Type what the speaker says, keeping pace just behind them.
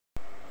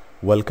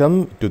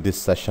Welcome to this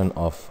session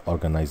of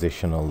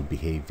organizational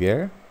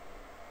behavior.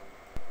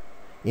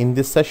 In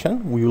this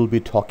session, we will be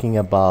talking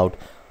about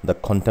the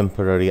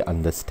contemporary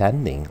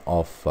understanding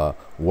of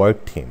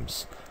work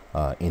teams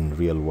in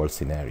real-world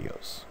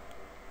scenarios.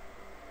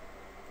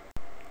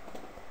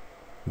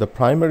 The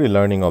primary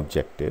learning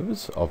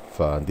objectives of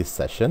this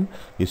session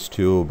is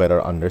to better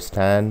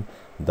understand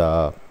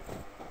the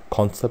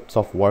concepts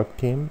of work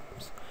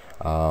teams,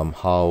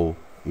 how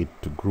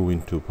it grew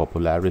into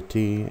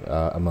popularity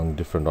among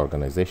different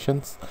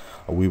organizations.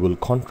 We will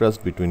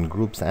contrast between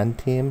groups and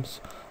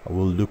teams.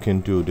 We'll look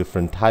into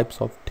different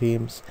types of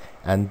teams,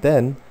 and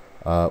then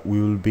we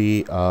will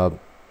be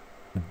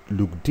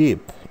look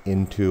deep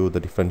into the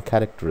different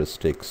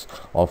characteristics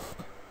of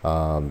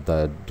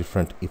the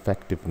different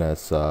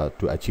effectiveness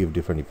to achieve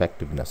different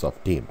effectiveness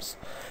of teams.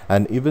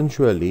 And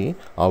eventually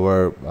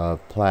our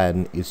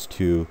plan is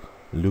to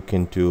look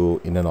into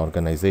in an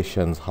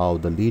organizations how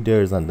the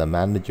leaders and the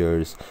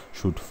managers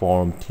should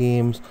form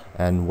teams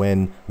and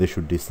when they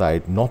should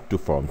decide not to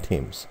form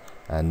teams,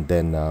 and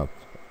then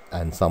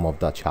and some of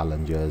the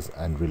challenges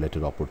and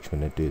related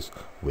opportunities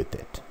with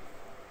it.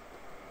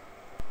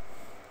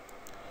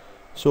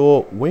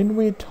 So when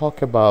we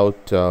talk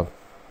about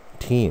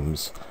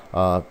teams,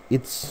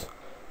 it's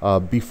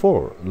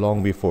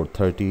long before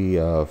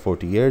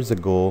 40 years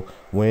ago,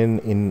 when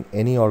in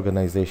any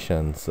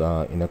organizations,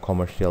 in a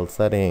commercial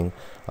setting,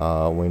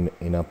 when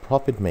in a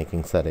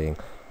profit-making setting,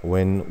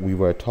 when we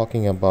were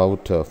talking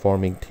about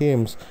forming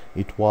teams,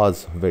 it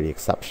was very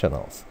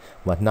exceptional.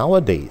 But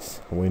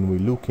nowadays, when we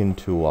look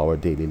into our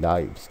daily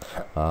lives,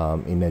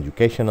 in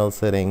educational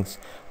settings,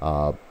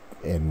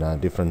 in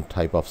different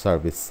type of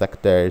service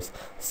sectors,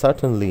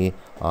 certainly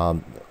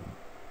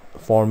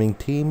forming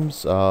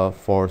teams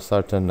for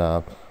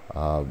certain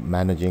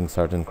managing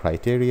certain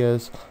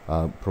criterias,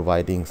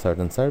 providing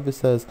certain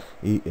services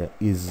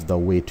is the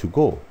way to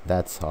go.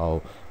 That's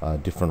how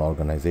different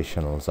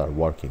organizations are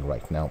working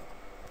right now.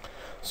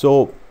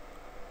 So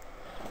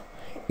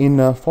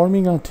in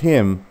forming a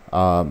team,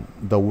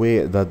 the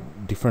way the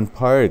different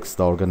perks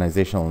the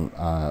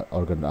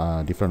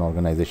different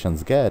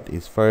organizations get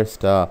is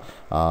first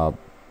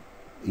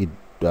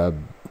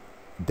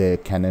they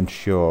can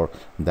ensure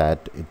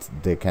that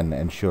they can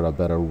ensure a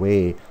better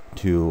way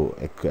to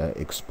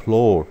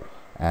explore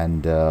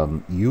and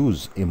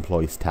use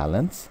employees'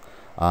 talents,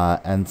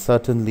 and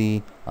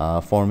certainly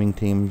forming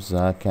teams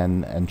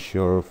can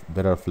ensure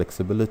better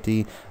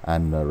flexibility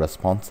and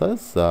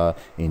responses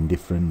in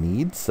different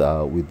needs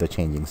with the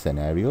changing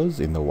scenarios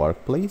in the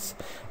workplace,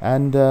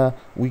 and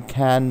we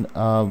can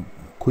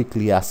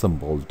quickly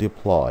assemble,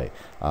 deploy,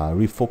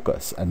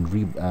 refocus,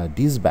 and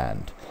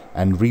disband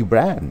and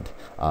rebrand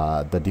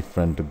the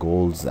different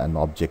goals and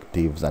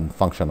objectives and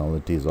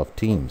functionalities of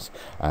teams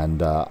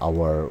and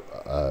our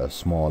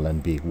small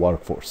and big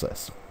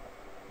workforces.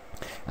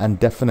 And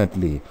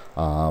definitely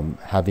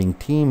having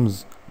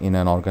teams in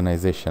an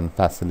organization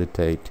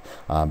facilitate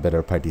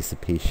better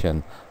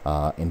participation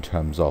in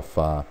terms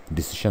of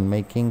decision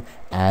making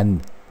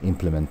and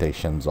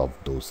implementations of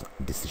those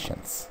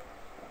decisions.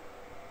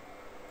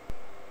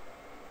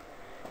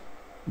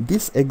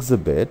 This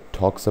exhibit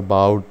talks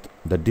about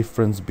the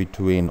difference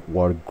between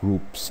work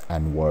groups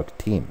and work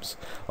teams.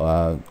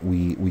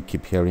 We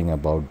keep hearing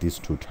about these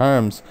two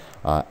terms,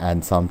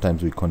 and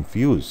sometimes we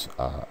confuse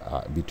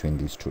between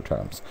these two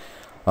terms.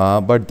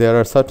 But there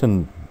are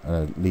some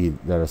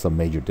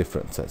major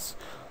differences.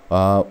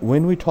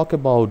 When we talk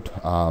about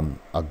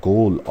a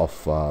goal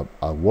of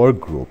a work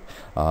group,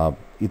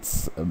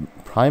 it's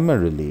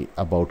primarily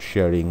about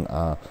sharing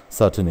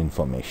certain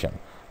information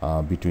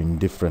between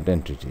different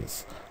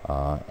entities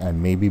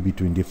and maybe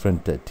between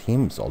different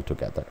teams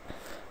altogether.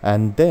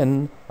 And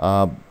then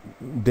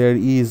there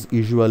is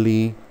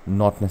usually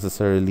not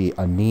necessarily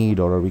a need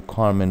or a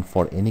requirement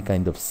for any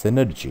kind of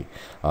synergy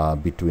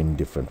between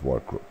different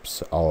work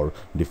groups or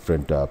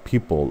different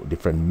people,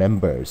 different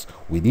members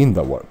within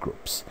the work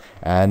groups.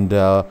 And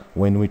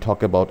when we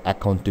talk about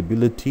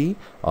accountability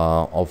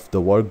of the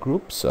work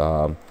groups,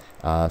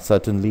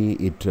 certainly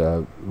it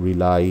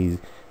relies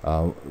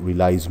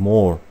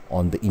more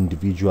on the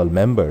individual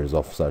members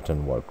of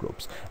certain work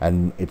groups,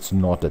 and it's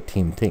not a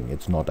team thing,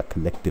 it's not a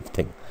collective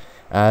thing.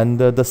 And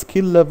the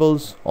skill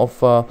levels of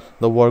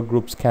the work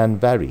groups can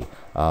vary.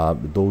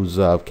 Those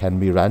can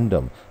be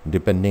random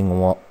depending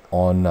on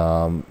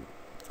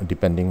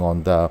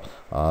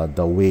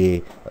the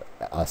way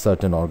a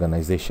certain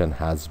organization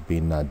has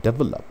been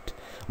developed.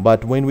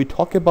 But when we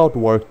talk about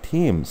work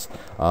teams,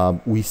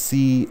 we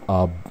see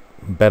a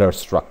better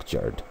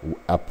structured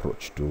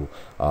approach to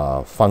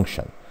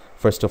function.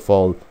 First of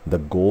all, the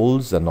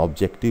goals and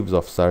objectives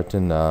of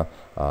certain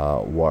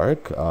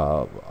work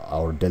or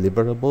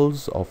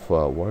deliverables of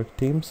work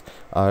teams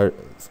are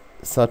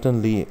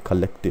certainly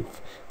collective.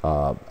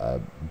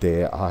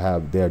 They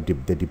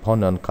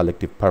depend on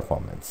collective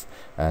performance,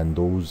 and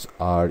those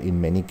are in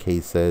many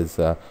cases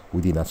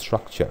within a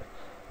structure.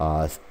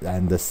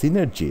 And the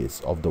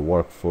synergies of the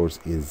workforce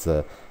is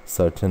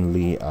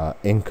certainly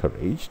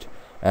encouraged.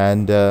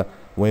 And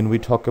when we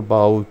talk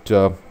about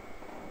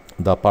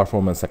the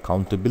performance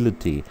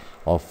accountability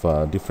of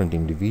different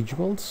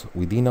individuals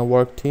within a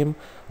work team.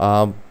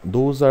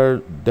 Those are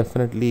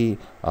definitely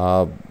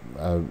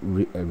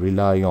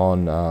rely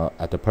on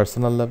at a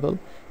personal level,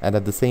 and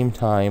at the same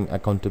time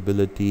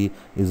accountability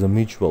is a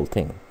mutual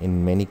thing.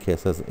 In many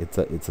cases it's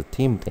a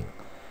team thing,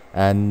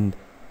 and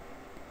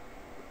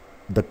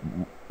the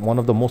one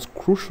of the most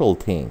crucial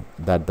thing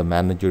that the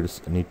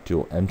managers need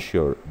to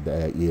ensure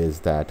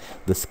is that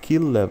the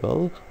skill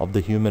level of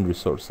the human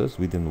resources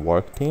within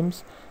work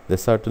teams, they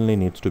certainly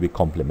needs to be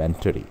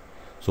complementary,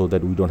 so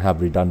that we don't have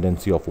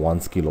redundancy of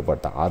one skill over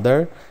the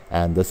other,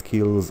 and the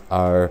skills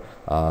are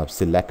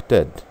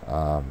selected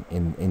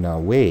in a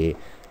way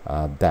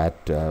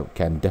that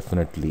can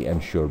definitely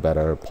ensure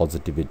better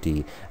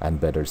positivity and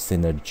better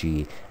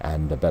synergy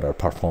and better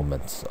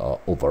performance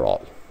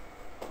overall.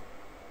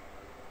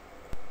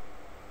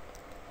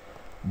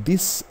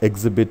 This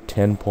exhibit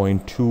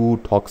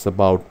 10.2 talks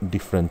about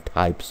different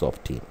types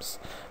of teams.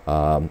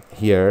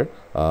 Here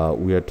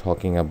we are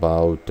talking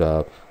about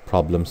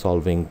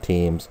problem-solving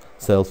teams,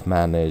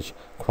 self-managed,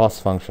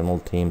 cross-functional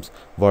teams,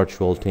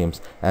 virtual teams,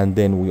 and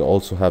then we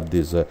also have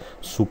this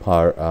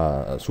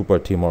super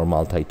team or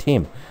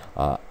multi-team.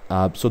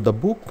 So the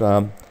book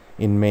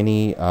in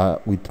many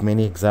with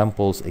many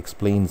examples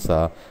explains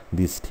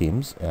these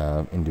teams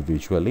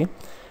individually.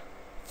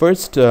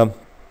 First,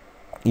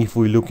 if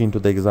we look into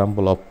the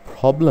example of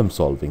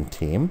problem-solving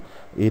team,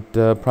 it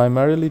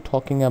primarily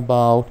talking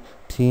about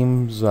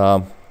teams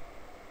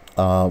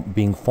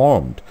being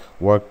formed,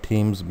 work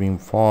teams being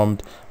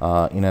formed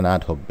in an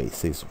ad hoc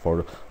basis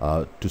for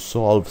to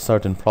solve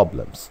certain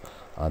problems.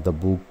 The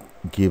book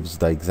gives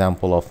the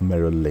example of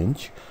Merrill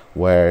Lynch,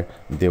 where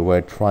they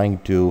were trying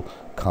to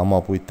come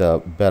up with a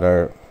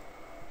better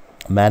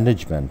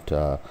management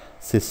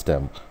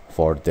system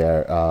for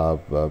their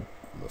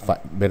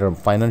better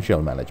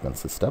financial management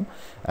system,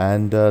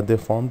 and they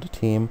formed a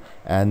team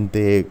and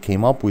they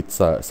came up with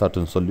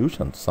certain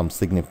solutions, some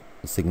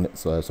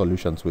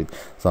solutions with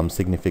some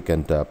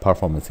significant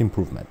performance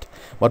improvement.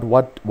 But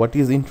what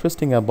is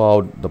interesting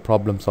about the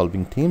problem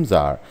solving teams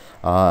are,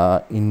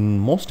 in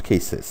most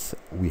cases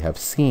we have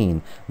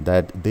seen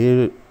that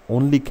they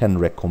only can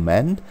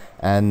recommend,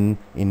 and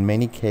in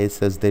many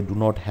cases they do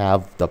not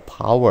have the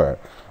power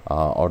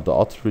or the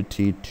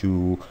authority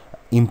to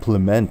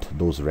implement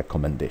those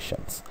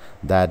recommendations.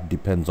 That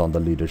depends on the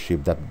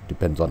leadership, that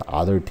depends on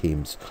other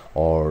teams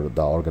or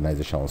the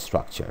organizational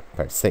structure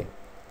per se.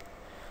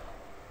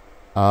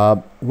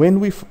 When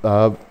we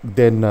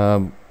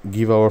then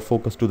give our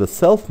focus to the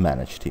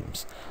self-managed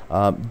teams,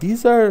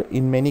 these are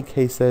in many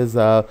cases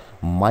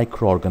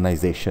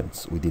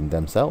micro-organizations within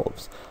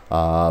themselves.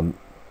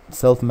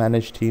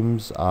 Self-managed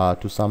teams,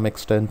 to some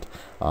extent,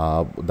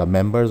 the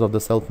members of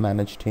the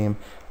self-managed team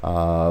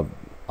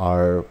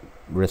are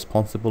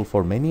responsible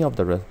for many of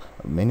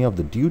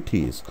the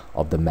duties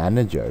of the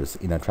managers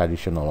in a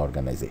traditional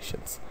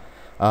organizations.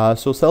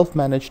 So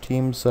self-managed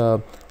teams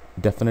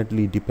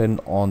definitely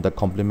depend on the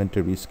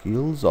complementary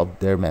skills of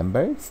their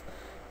members.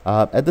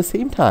 At the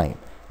same time,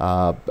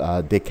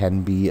 they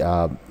can be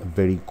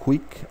very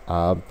quick,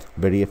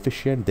 very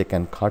efficient. They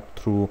can cut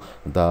through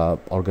the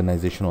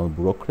organizational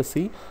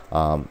bureaucracy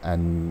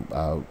and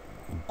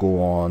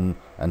go on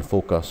and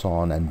focus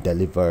on and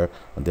deliver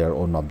their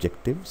own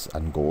objectives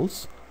and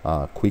goals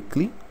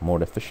quickly,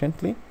 more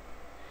efficiently.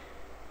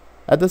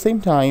 At the same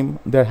time,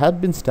 there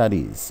have been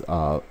studies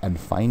and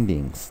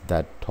findings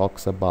that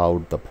talks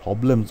about the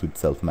problems with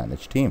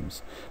self-managed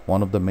teams.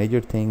 One of the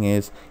major thing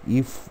is,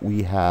 if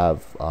we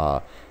have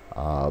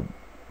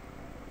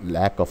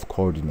lack of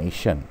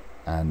coordination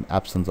and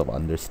absence of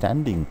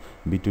understanding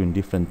between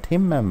different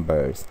team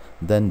members,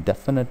 then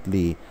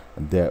definitely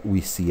there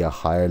we see a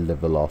higher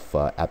level of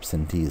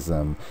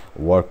absenteeism,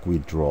 work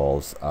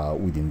withdrawals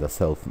within the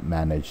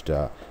self-managed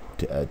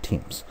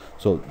teams.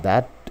 So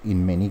that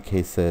in many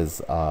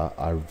cases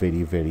are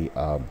very, very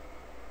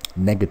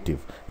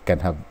negative, can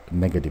have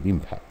negative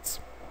impacts.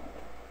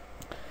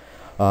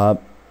 The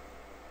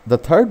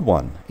third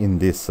one in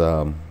this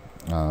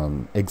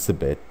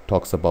exhibit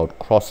talks about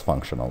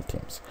cross-functional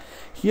teams.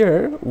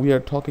 Here we are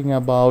talking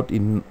about,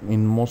 in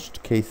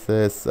most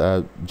cases,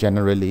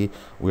 generally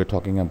we are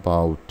talking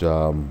about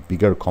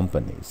bigger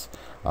companies.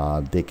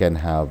 They can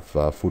have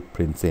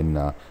footprints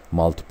in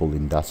multiple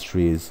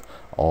industries,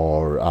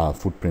 or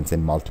footprints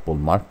in multiple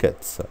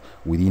markets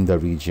within the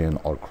region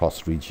or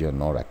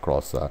cross-region or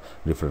across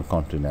different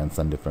continents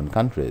and different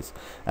countries.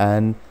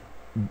 And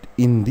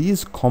in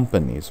these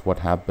companies, what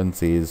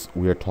happens is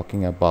we are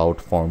talking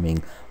about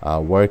forming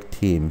work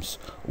teams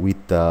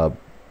with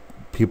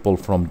people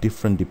from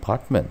different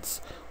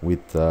departments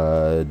with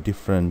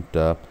different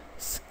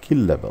skill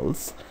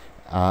levels.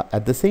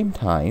 At the same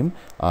time,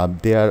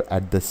 they are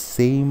at the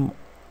same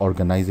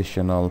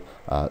organizational,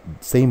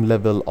 same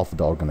level of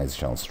the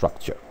organizational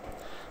structure,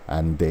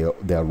 and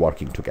they are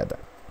working together.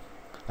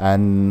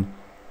 And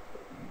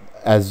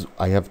as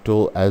I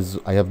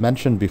have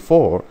mentioned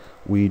before,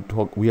 we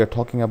are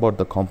talking about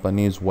the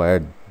companies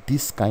where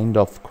this kind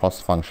of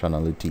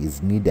cross-functionality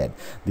is needed,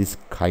 this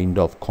kind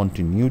of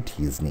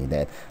continuity is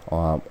needed.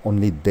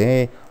 Only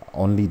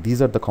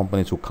these are the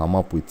companies who come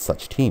up with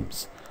such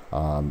teams.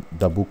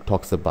 The book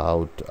talks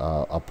about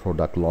a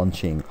product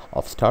launching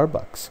of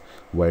Starbucks,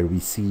 where we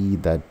see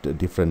that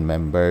different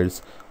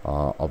members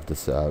of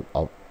this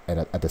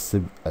at a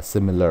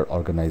similar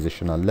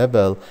organizational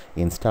level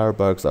in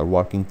Starbucks are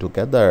working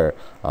together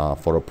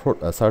for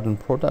a certain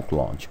product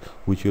launch,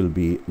 which will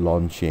be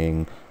launched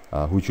in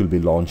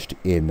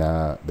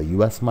the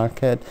US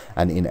market,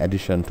 and in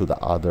addition to the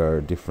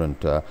other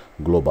different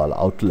global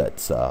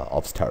outlets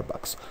of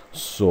Starbucks.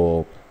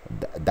 So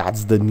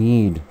that's the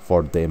need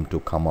for them to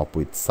come up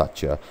with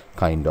such a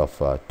kind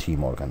of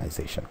team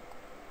organization.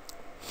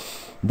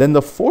 Then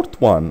the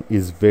fourth one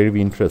is very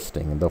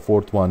interesting. The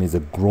fourth one is a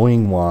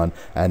growing one,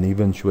 and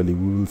eventually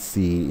we will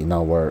see in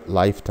our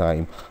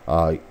lifetime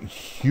a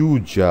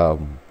huge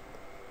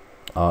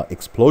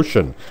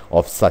explosion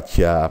of such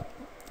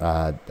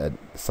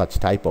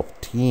type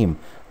of team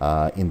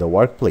in the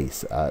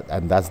workplace,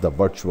 and that's the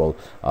virtual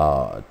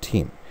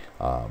team,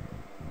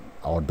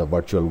 or the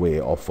virtual way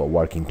of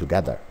working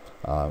together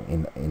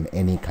in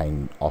any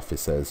kind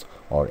offices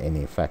or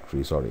any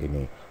factories or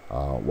any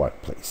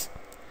workplace.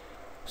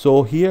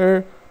 So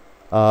here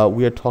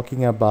we are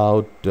talking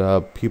about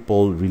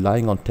people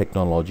relying on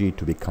technology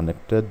to be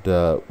connected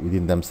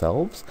within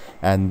themselves,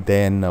 and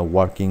then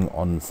working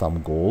on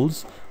some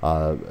goals,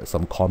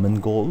 some common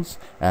goals,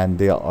 and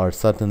they are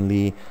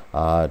certainly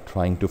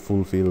trying to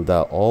fulfill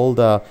all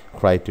the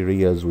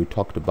criteria we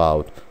talked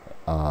about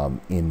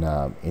in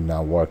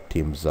our work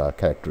team's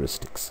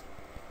characteristics.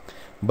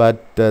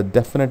 But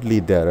definitely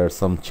there are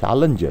some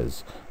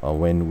challenges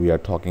when we are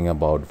talking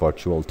about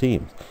virtual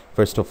teams.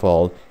 First of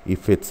all,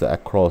 if it's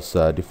across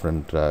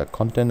different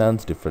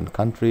continents, different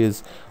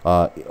countries,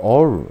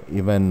 or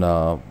even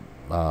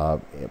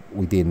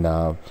within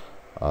a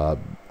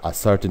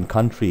certain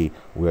country,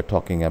 we are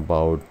talking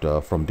about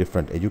from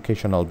different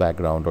educational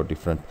background or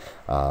different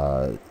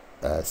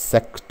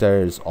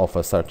sectors of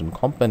a certain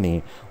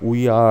company,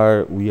 we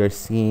are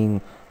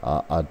seeing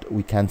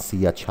we can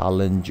see a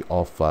challenge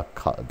of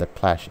the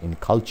clash in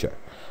culture.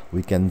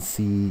 We can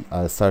see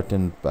a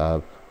certain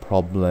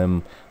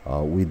problem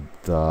with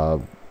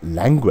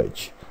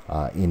language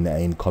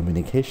in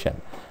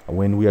communication.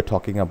 When we are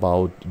talking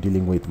about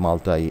dealing with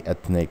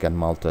multi-ethnic and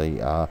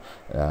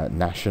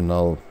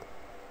multi-national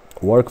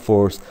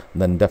workforce,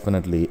 then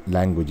definitely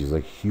language is a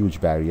huge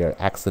barrier,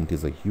 accent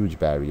is a huge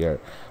barrier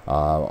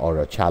or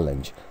a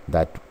challenge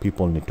that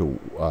people need to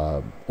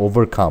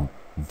overcome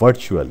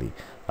virtually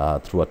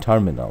through a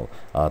terminal,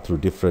 through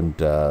different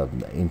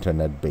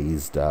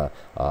internet-based and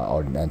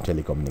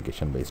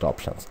telecommunication-based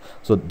options.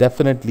 So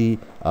definitely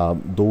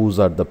those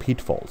are the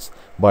pitfalls.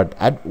 But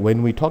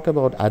when we talk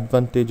about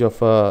advantage of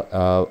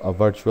a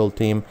virtual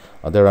team,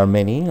 there are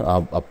many.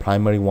 A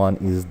primary one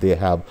is they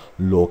have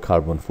low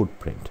carbon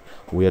footprint.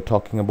 We are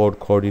talking about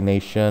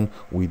coordination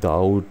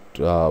without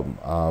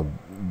going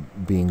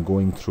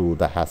through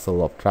the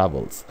hassle of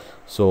travels.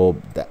 So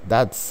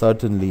that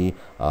certainly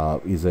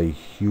is a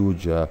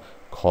huge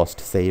cost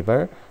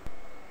saver.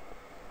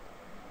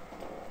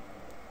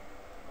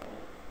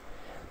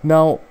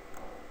 Now,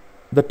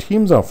 the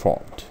teams are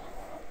formed.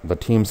 The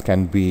teams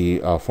can be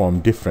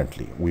formed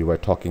differently. We were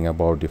talking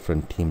about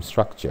different team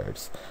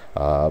structures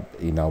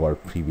in our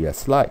previous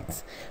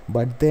slides.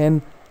 But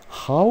then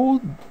how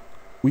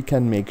we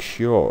can make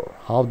sure,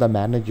 how the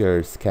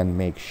managers can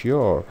make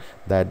sure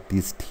that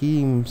these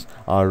teams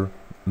are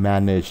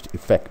managed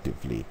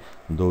effectively.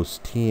 Those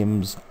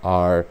teams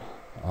are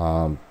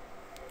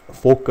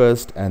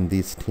focused, and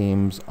these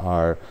teams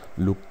are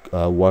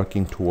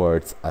working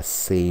towards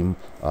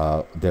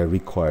their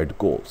required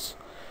goals.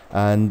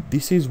 And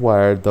this is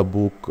where the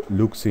book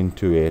looks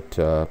into it,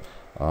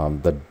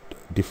 the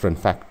different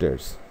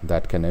factors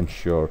that can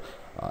ensure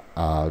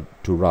to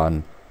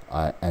run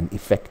an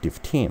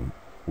effective team.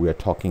 We are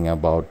talking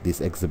about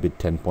this exhibit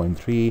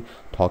 10.3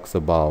 talks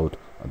about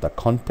the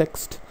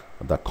context,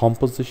 the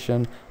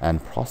composition,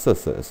 and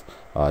processes,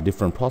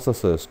 different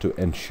processes to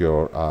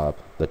ensure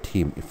the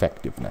team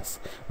effectiveness.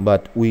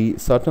 But we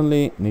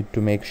certainly need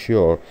to make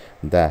sure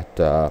that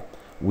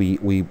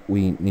we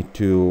need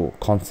to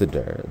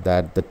consider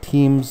that the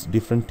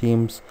different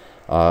teams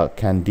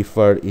can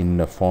differ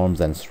in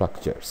forms and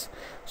structures.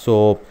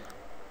 So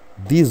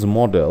this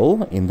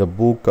model in the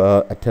book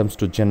attempts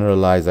to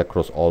generalize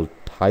across all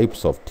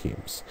types of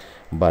teams,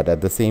 but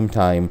at the same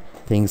time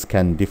things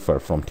can differ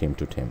from team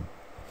to team.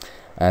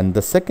 And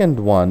the second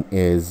one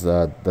is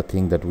the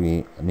thing that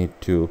we need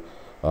to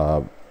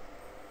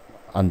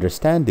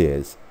understand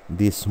is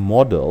this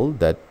model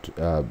that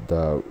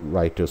the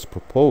writers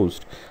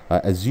proposed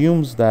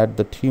assumes that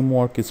the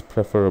teamwork is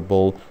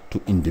preferable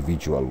to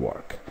individual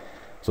work.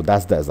 So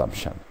that's the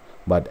assumption.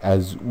 But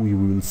as we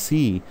will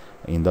see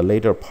in the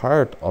later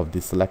part of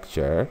this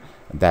lecture,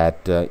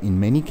 that in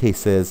many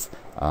cases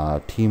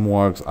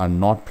teamworks are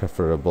not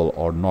preferable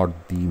or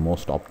not the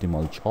most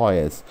optimal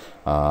choice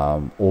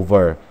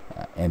over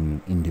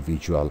an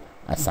individual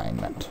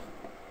assignment.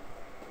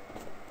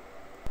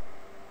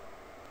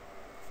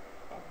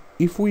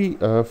 If we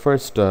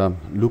first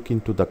look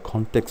into the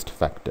context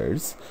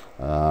factors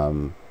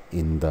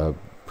in the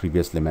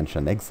previously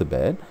mentioned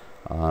exhibit,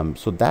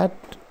 so that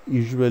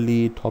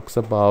usually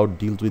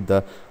deals with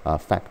the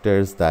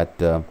factors that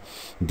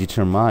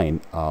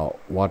determine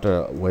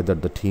whether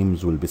the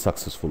teams will be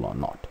successful or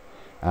not.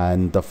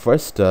 And the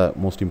first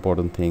most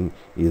important thing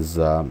is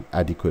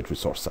adequate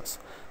resources.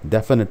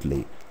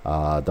 Definitely,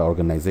 the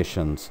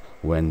organizations,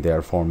 when they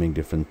are forming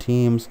different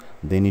teams,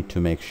 they need to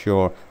make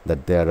sure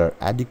that there are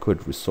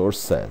adequate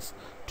resources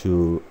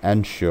to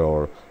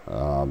ensure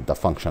the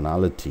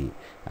functionality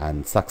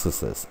and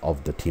successes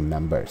of the team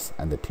members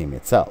and the team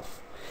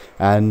itself.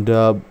 And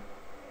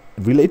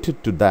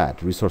related to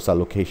that resource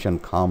allocation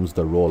comes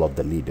the role of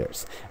the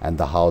leaders and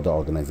how the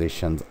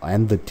organizations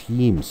and the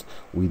teams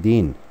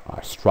within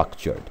are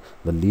structured.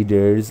 The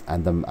leaders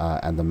and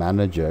the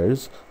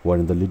managers who are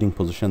in the leading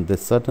position, they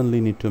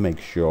certainly need to make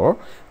sure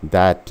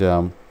that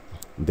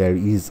there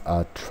is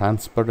a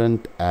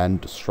transparent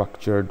and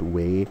structured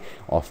way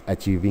of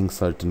achieving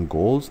certain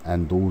goals,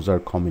 and those are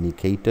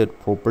communicated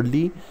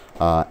properly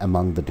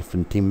among the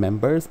different team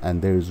members,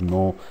 and there is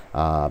no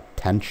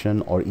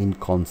tension or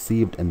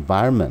inconceived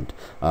environment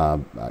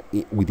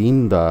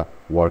within the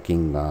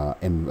working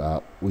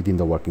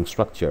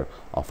structure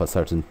of a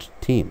certain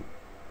team,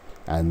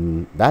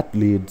 and that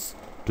leads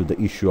to the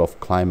issue of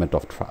climate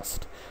of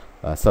trust.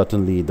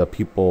 Certainly the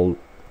people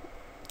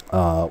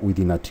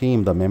within a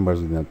team, the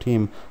members within a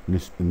team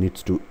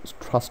needs to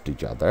trust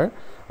each other.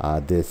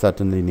 They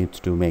certainly need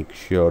to make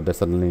sure that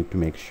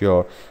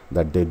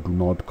they do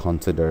not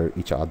consider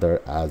each other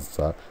as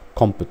a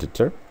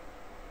competitor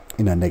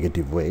in a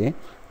negative way,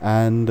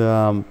 and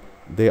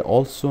they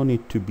also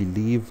need to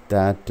believe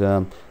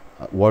that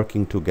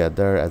working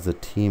together as a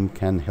team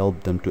can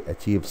help them to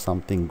achieve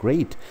something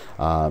great,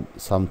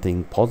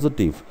 something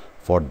positive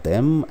for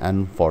them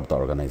and for the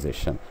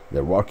organization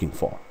they're working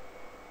for.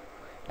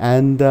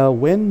 And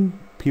when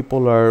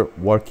people are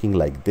working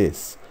like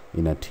this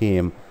in a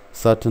team,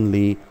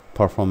 certainly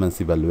performance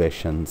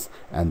evaluations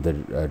and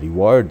the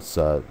rewards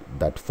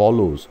that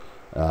follows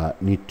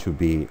need to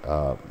be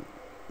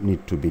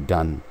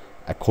done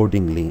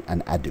accordingly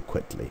and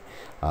adequately.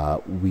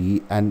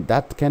 And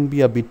that can be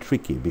a bit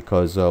tricky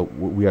because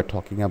we are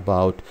talking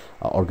about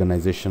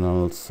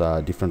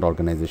different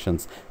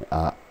organizations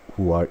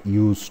who are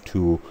used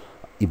to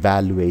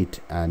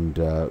evaluate and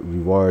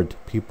reward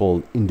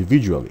people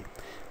individually.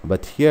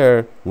 But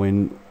here,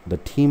 when the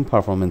team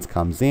performance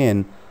comes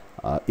in,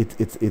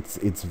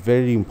 it's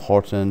very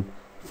important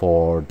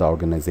for the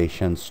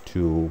organizations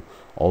to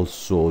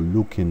also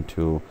look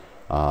into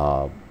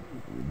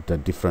the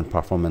different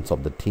performance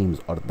of the teams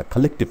or the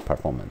collective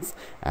performance,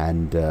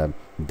 and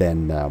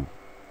then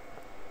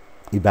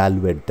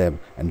evaluate them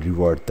and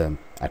reward them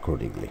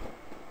accordingly.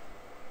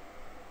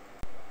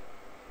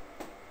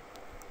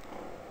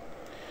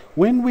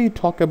 When we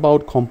talk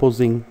about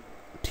composing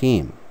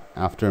team,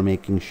 after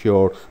making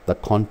sure the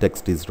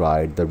context is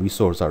right, the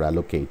resources are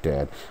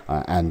allocated,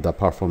 and the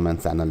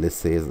performance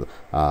analysis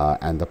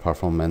and the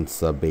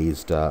performance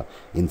based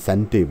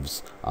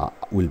incentives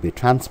will be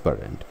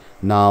transparent,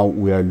 now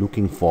we are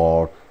looking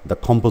for the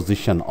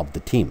composition of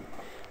the team.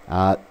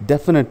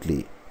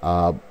 Definitely,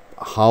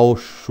 how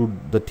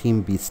should the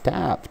team be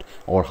staffed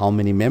or how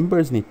many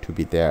members need to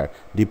be there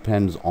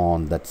depends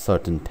on that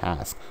certain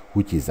task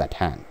which is at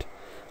hand.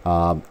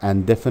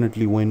 And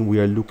definitely, when we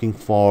are looking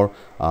for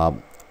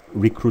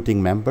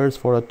recruiting members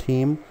for a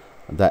team,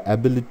 the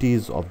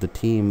abilities of the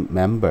team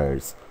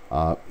members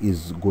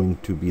is going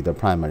to be the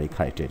primary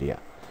criteria.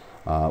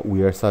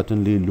 We are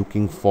certainly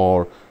looking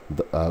for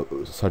a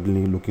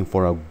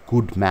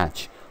good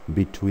match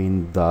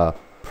between the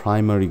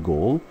primary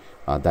goal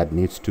that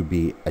needs to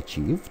be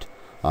achieved,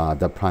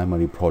 the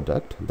primary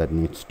product that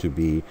needs to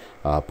be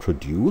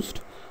produced,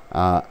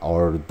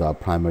 or the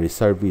primary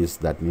service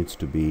that needs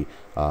to be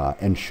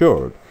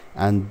ensured.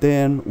 And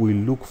then we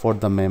look for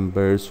the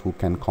members who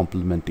can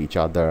complement each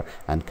other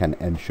and can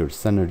ensure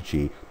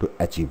synergy to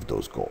achieve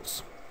those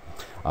goals.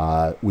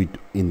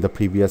 In the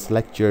previous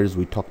lectures,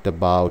 we talked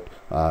about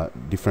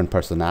different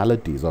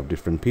personalities of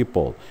different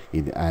people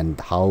and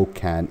how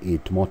can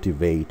it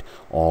motivate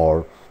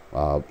or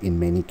in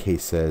many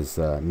cases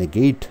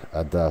negate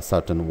the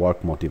certain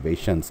work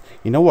motivations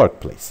in a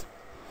workplace.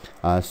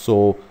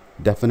 So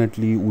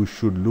definitely we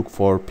should look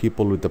for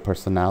people with the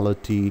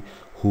personality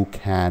who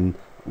can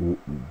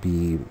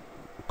be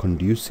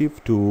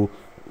conducive to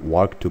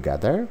work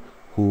together,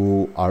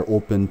 who are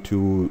open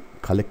to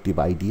collective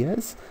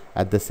ideas,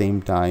 at the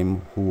same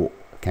time who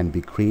can be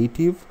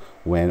creative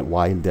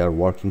while they are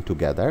working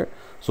together.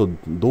 So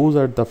those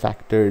are the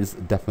factors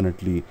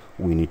definitely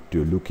we need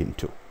to look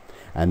into.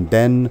 And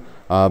then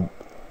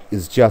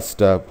is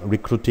just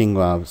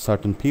recruiting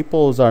certain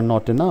peoples are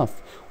not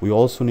enough. We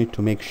also need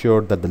to make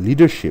sure that the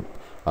leadership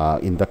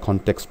in the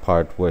context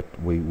part, what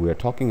we are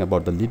talking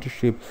about, the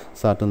leadership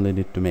certainly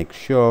need to make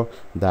sure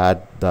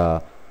that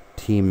the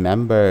team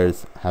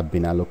members have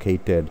been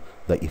allocated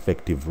the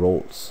effective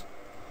roles.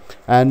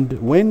 And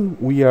when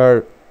we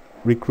are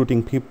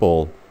recruiting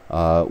people,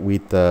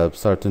 with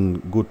certain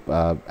good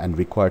and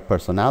required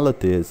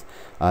personalities,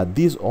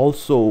 these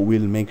also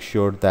will make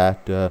sure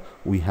that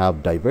we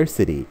have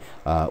diversity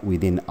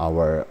within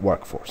our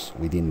workforce,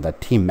 within the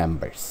team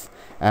members.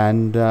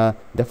 And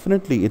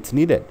definitely it's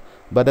needed.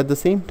 But at the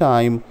same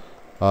time,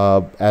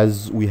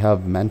 as we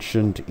have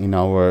mentioned in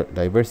our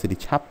diversity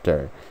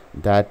chapter,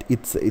 that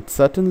it's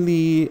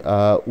certainly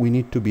we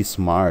need to be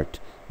smart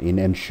in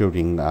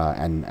ensuring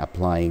and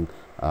applying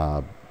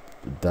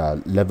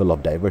the level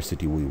of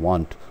diversity we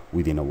want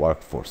within a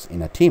workforce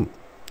in a team.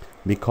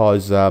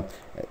 Because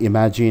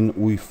imagine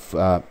if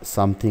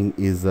something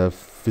is a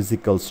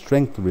physical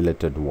strength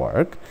related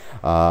work,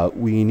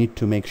 we need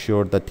to make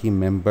sure the team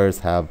members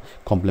have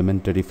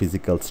complementary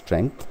physical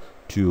strength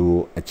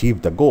to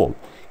achieve the goal.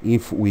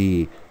 If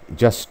we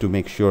just to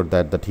make sure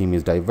that the team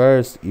is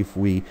diverse, if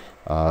we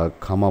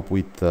come up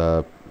with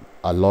a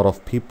lot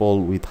of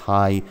people with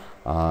high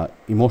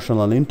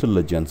emotional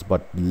intelligence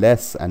but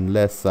less and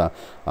less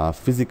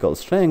physical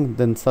strength,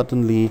 then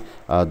certainly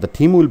the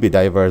team will be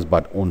diverse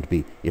but won't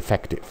be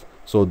effective.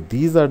 So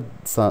these are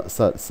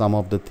some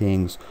of the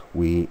things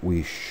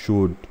we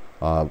should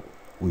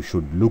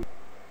look.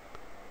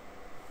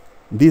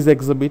 This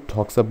exhibit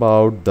talks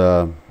about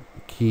the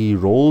key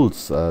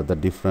roles the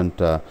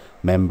different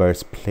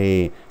members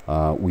play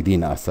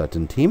within a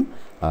certain team.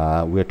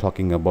 We're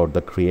talking about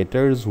the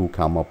creators who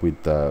come up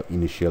with the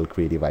initial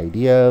creative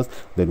ideas,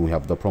 then we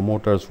have the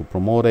promoters who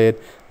promote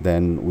it,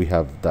 then we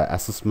have the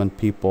assessment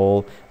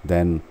people,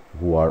 then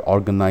who are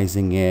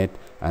organizing it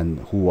and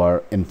who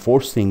are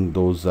enforcing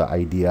those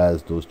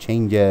ideas, those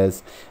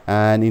changes.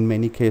 And in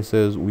many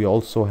cases we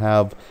also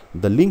have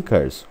the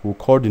linkers who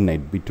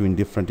coordinate between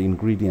different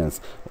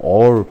ingredients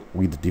or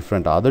with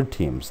different other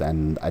teams,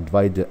 and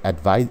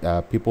advise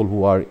people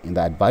who are in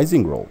the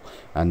advising role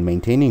and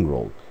maintaining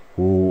role,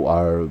 who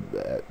are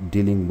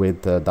dealing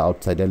with the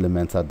outside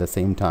elements at the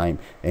same time,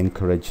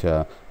 encourage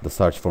the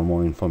search for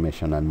more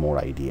information and more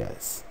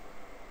ideas.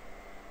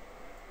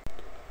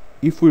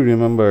 If we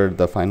remember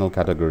the final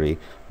category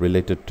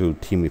related to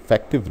team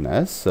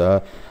effectiveness,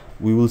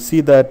 we will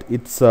see that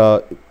it's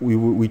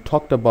we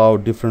talked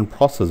about different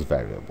process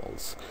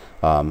variables,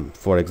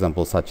 for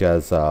example, such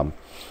as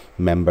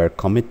member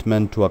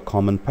commitment to a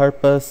common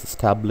purpose,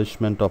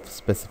 establishment of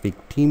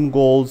specific team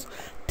goals,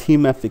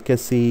 team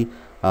efficacy.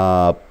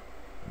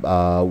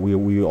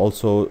 We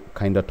also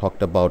kind of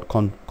talked about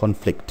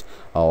conflict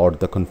or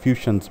the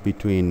confusions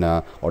between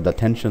or the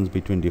tensions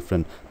between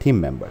different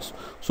team members.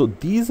 So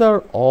these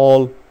are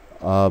all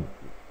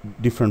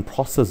different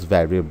process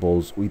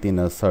variables within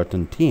a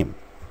certain team,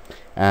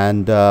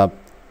 and there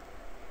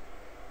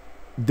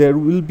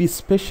will be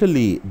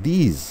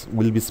these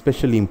will be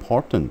specially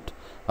important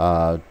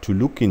to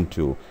look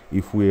into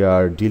if we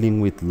are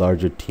dealing with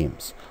larger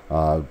teams,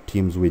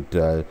 teams with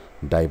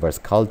diverse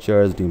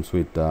cultures, teams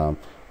with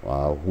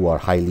who are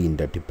highly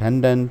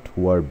interdependent,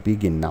 who are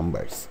big in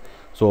numbers.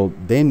 So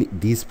then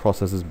these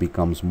processes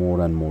becomes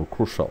more and more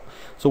crucial.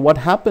 So what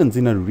happens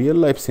in a real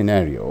life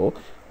scenario,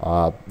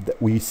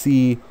 we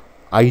see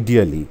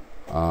ideally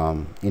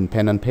in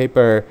pen and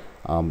paper,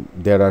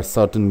 there are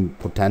certain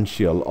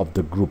potential of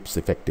the group's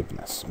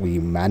effectiveness. We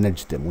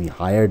manage them, we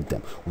hired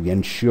them, we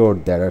ensure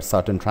there are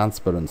certain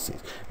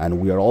transparencies, and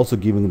we are also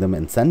giving them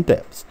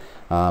incentives.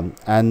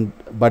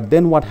 But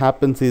then what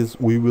happens is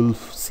we will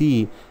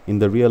see in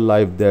the real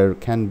life there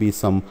can be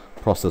some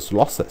process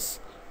losses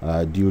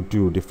due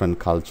to different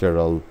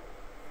cultural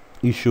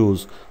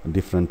issues,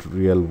 different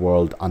real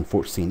world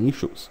unforeseen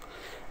issues.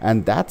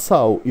 And that's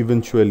how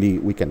eventually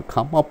we can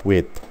come up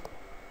with,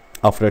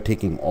 after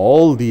taking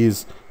all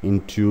these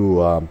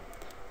into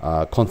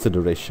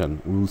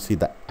consideration, we will see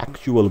the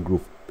actual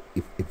group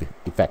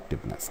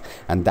effectiveness,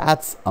 and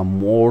that's a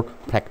more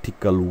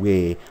practical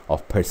way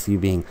of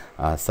perceiving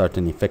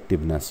certain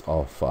effectiveness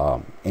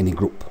of any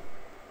group.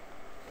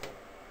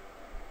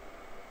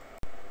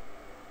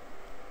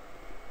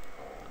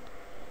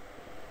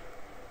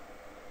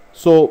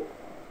 So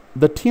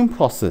the team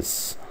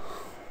process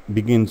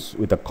begins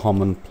with a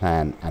common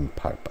plan and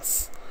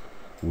purpose.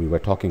 We were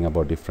talking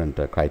about different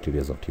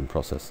criteria of team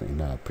process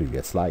in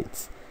previous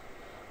slides.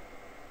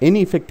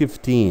 Any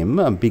effective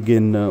team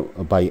begin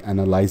by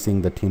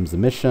analyzing the team's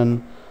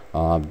mission,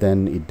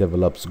 then it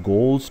develops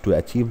goals to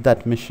achieve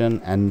that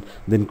mission, and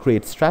then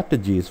create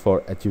strategies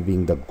for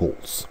achieving the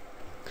goals.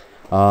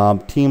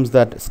 Teams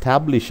that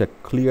establish a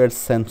clear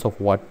sense of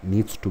what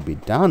needs to be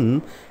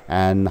done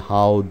and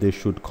how they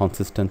should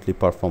consistently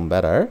perform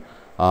better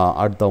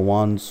are the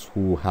ones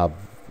who have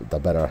the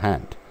better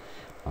hand.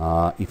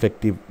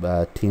 Effective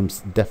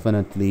teams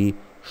definitely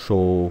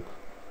show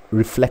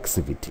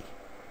reflexivity,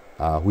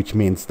 which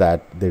means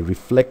that they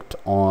reflect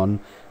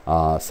on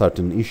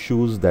certain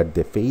issues that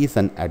they face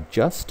and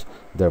adjust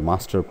their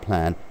master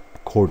plan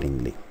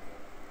accordingly.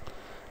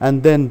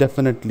 And then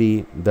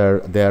definitely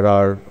there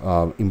are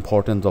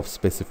importance of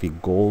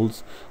specific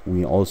goals.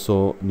 We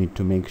also need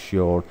to make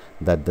sure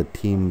that the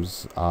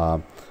teams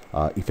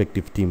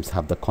effective teams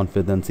have the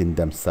confidence in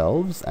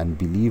themselves and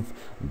believe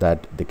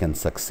that they can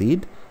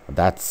succeed.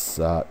 That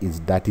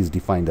is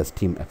defined as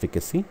team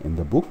efficacy in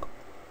the book.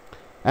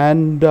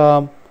 And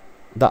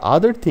the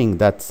other thing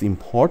that's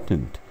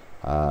important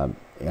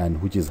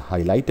and which is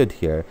highlighted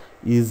here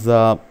is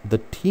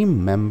the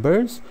team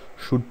members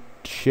should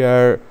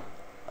share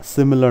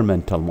similar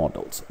mental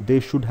models. They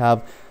should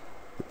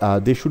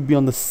be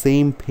on the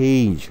same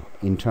page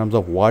in terms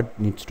of what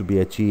needs to be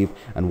achieved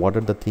and what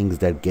are the things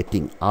they're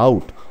getting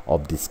out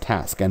of this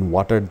task and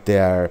what are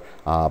their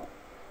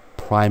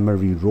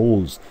primary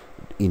roles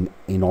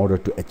in order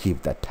to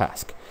achieve that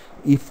task.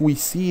 If we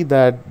see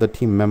that the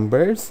team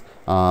members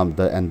and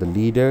the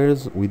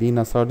leaders within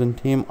a certain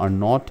team are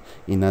not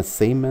in a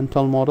same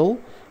mental model,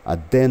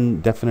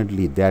 then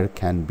definitely there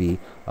can be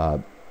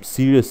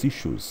serious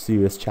issues,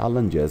 serious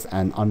challenges,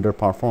 and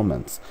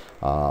underperformance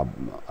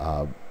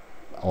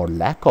or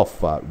lack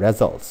of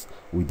results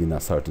within a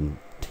certain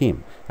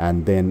team.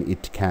 And then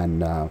it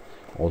can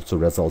also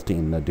result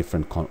in a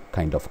different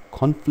kind of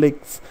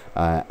conflicts,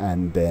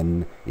 and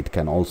then it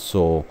can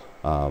also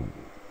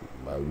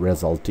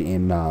result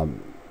in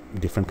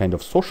different kind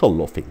of social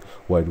loafing,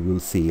 where we'll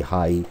see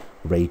high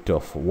rate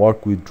of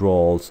work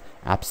withdrawals,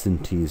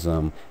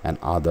 absenteeism, and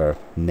other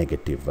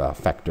negative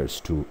factors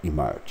to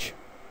emerge.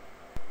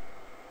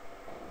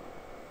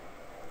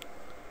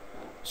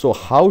 So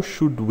how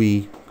should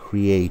we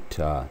create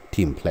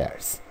team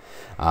players?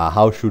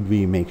 How should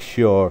we make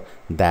sure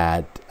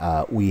that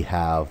we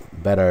have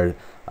better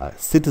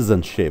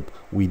citizenship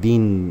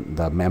within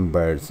the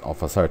members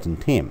of a certain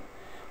team?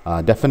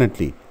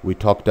 Definitely, we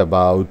talked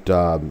about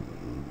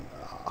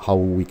how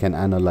we can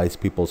analyze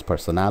people's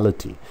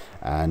personality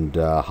and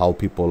how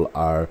people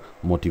are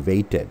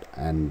motivated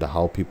and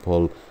how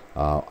people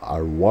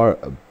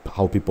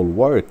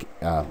work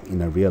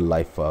in a real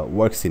life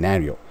work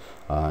scenario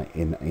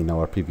in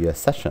our previous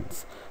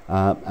sessions.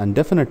 And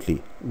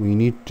definitely we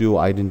need to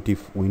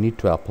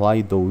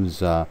apply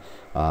those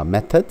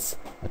methods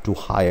to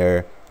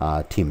hire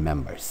team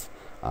members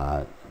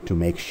to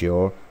make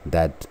sure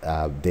that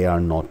they are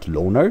not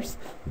loners,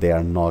 they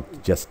are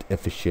not just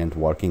efficient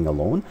working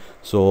alone.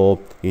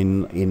 So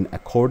in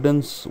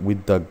accordance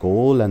with the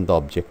goal and the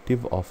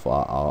objective of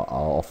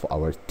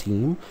our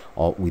team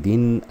or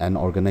within an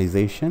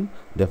organization,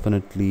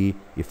 definitely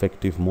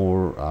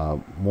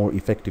more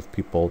effective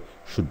people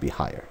should be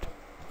hired.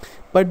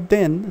 But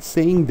then,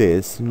 saying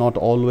this, not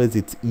always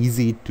it's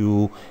easy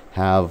to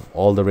have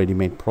all the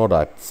ready-made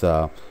products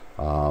in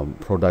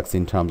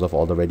terms of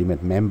all the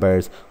ready-made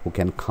members who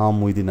can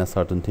come within a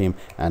certain team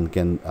and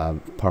can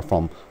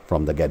perform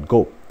from the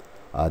get-go.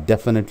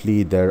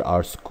 Definitely there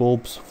are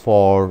scopes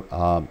for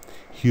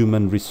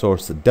human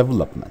resource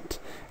development,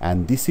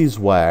 and this is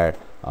where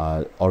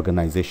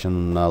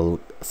organizational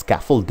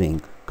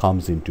scaffolding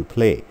comes into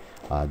play.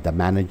 The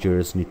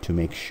managers need to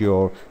make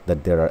sure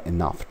that there are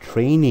enough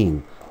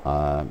training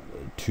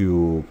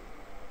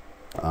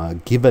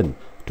given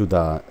to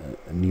the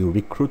new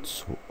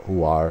recruits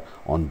who are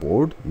on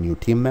board, new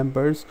team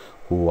members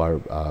who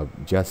are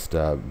just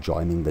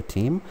joining the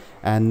team,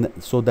 and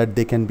so that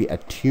they can be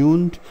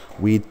attuned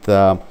with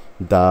the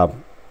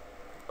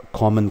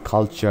common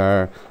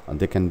culture, and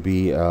they can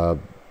be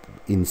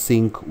in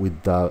sync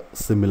with the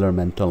similar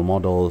mental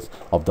models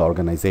of the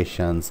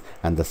organizations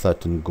and the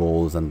certain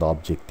goals and the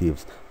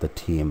objectives the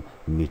team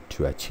need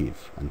to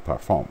achieve and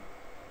perform.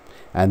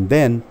 And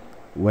then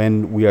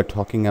when we are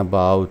talking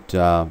about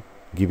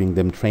giving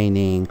them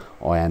training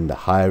and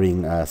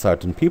hiring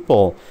certain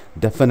people,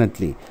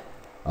 definitely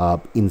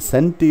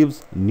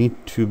incentives need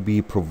to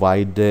be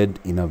provided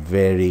in a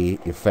very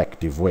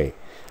effective way.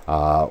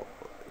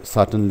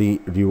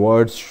 Certainly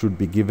rewards should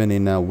be given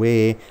in a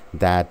way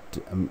that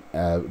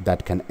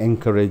that can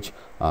encourage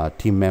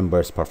team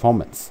members'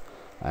 performance.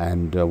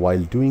 And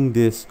while doing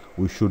this,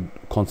 we should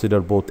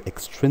consider both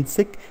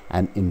extrinsic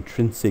and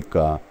intrinsic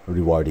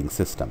rewarding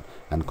system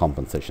and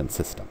compensation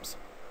systems.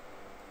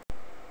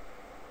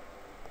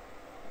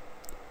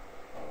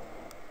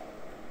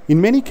 In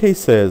many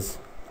cases,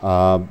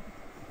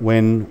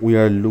 when we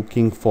are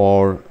looking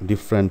for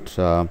different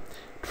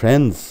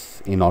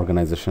trends in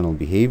organizational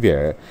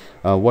behavior,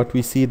 what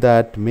we see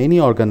that many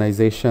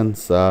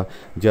organizations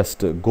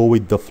just go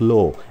with the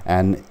flow,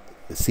 and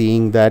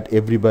seeing that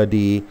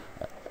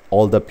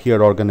all the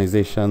peer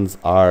organizations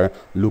are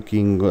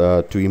looking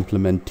to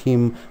implement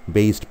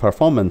team-based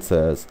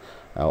performances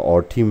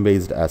or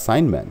team-based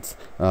assignments,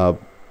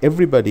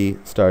 everybody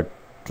start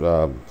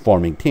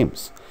forming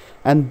teams.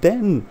 And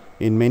then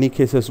in many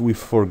cases we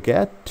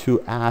forget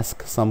to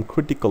ask some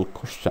critical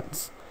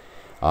questions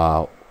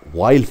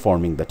while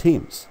forming the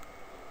teams.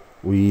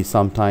 We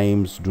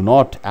sometimes do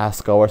not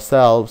ask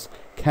ourselves,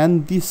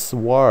 can this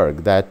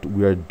work that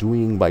we are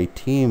doing by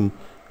team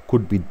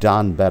could be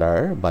done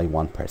better by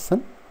one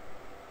person?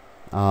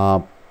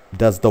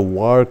 Does the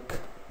work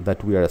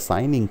that we are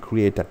assigning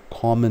create a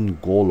common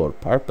goal or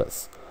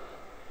purpose?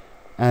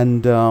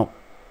 And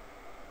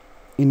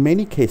in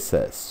many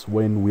cases,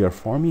 when we are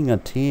forming a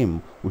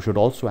team, we should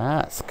also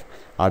ask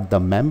are the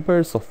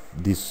members of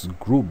this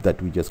group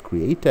that we just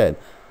created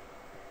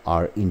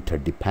are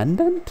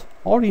interdependent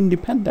or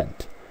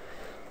independent?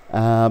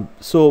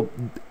 So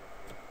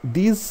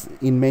these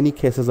in many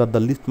cases are the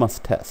litmus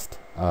test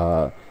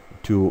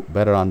to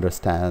better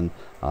understand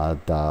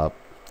the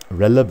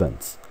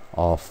relevance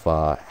of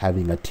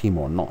having a team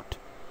or not.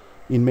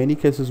 In many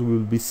cases we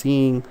will be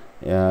seeing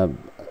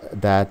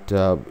that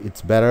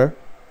it's better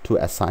to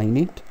assign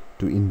it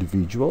to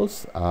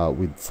individuals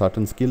with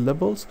certain skill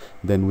levels.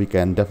 Then we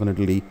can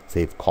definitely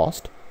save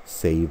cost,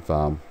 save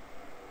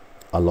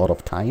a lot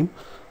of time,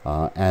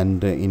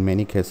 and in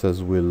many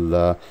cases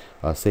will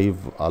save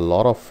a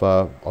lot of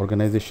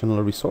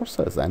organizational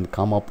resources and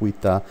come up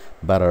with a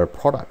better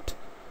product.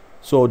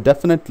 So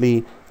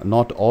definitely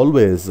not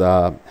always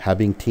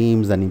having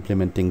teams and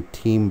implementing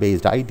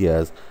team-based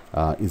ideas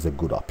is a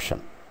good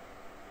option.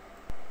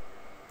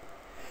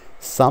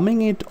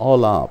 Summing it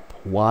all up,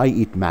 why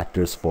it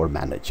matters for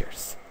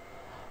managers.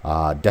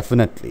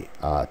 Definitely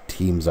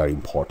teams are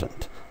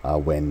important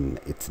when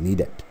it's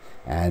needed,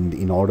 and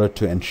in order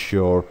to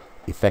ensure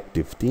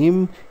effective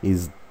team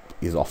is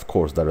of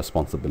course the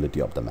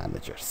responsibility of the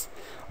managers.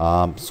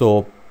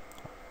 So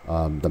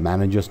the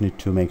managers need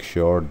to make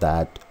sure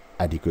that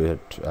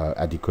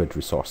adequate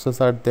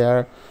resources are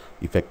there,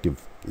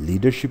 effective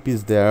leadership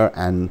is there,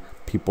 and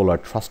people are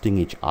trusting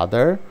each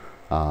other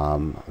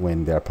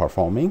when they're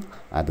performing,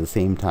 at the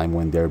same time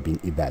when they're being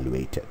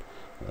evaluated.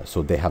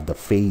 So they have the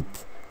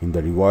faith in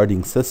the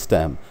rewarding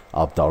system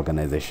of the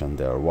organization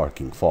they're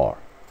working for.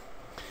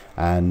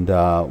 And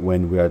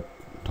when we are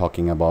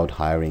talking about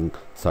hiring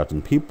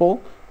certain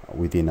people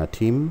within a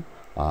team,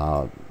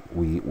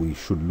 we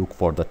should look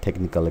for the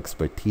technical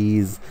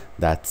expertise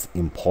that's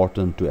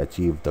important to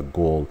achieve the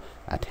goal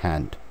at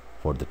hand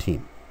for the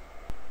team.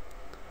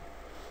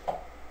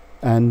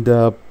 And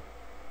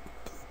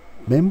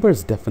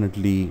members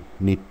definitely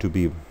need to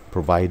be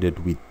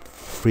provided with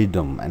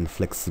freedom and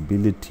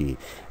flexibility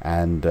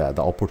and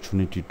the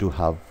opportunity to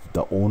have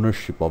the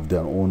ownership of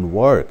their own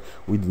work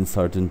within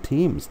certain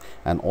teams,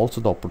 and also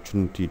the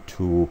opportunity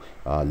to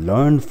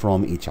learn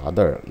from each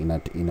other in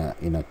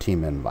a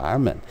team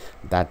environment.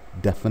 That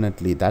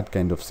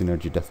kind of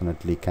synergy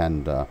definitely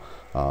can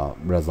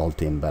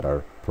result in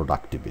better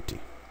productivity.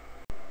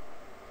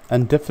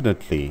 And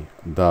definitely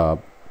the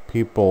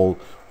people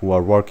who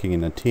are working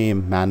in a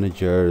team,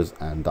 managers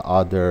and the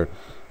other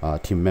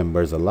team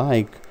members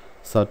alike,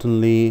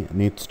 certainly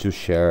needs to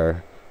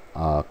share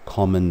a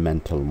common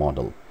mental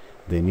model.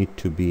 They need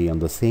to be on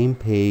the same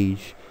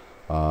page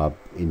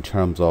in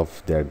terms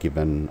of their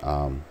given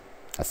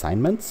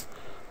assignments,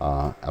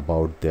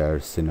 about their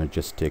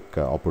synergistic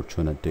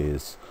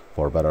opportunities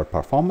for better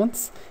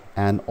performance,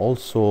 and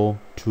also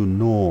to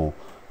know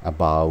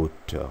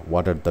about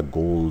what are the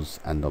goals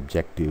and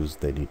objectives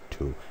they need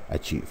to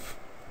achieve.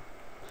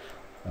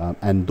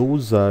 And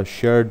those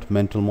shared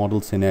mental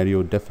model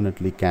scenario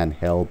definitely can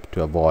help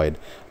to avoid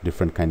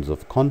different kinds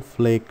of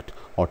conflict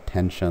or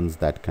tensions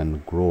that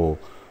can grow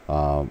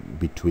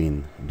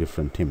between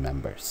different team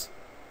members.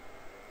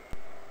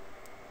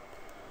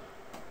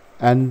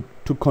 And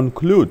to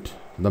conclude,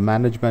 the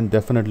management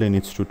definitely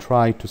needs to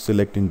try to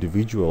select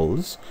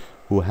individuals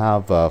who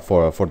have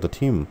for the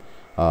team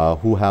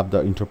who have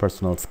the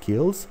interpersonal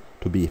skills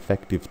to be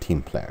effective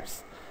team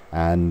players.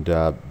 And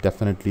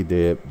definitely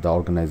the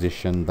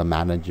organization, the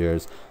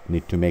managers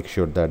need to make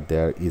sure that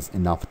there is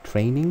enough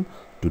training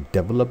to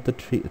develop the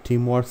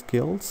teamwork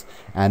skills,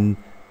 and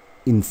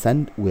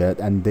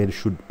they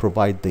should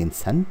provide the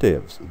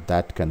incentives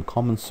that can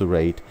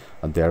commensurate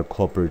their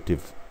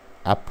cooperative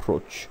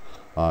approach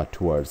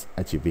towards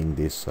achieving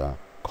these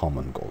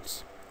common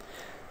goals.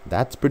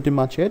 That's pretty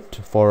much it.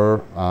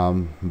 For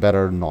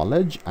better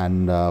knowledge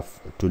and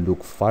to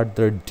look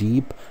further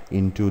deep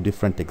into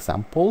different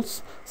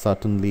examples,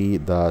 certainly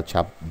the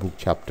book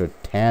chapter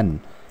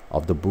 10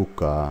 of the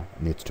book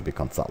needs to be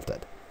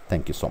consulted.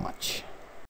 Thank you so much.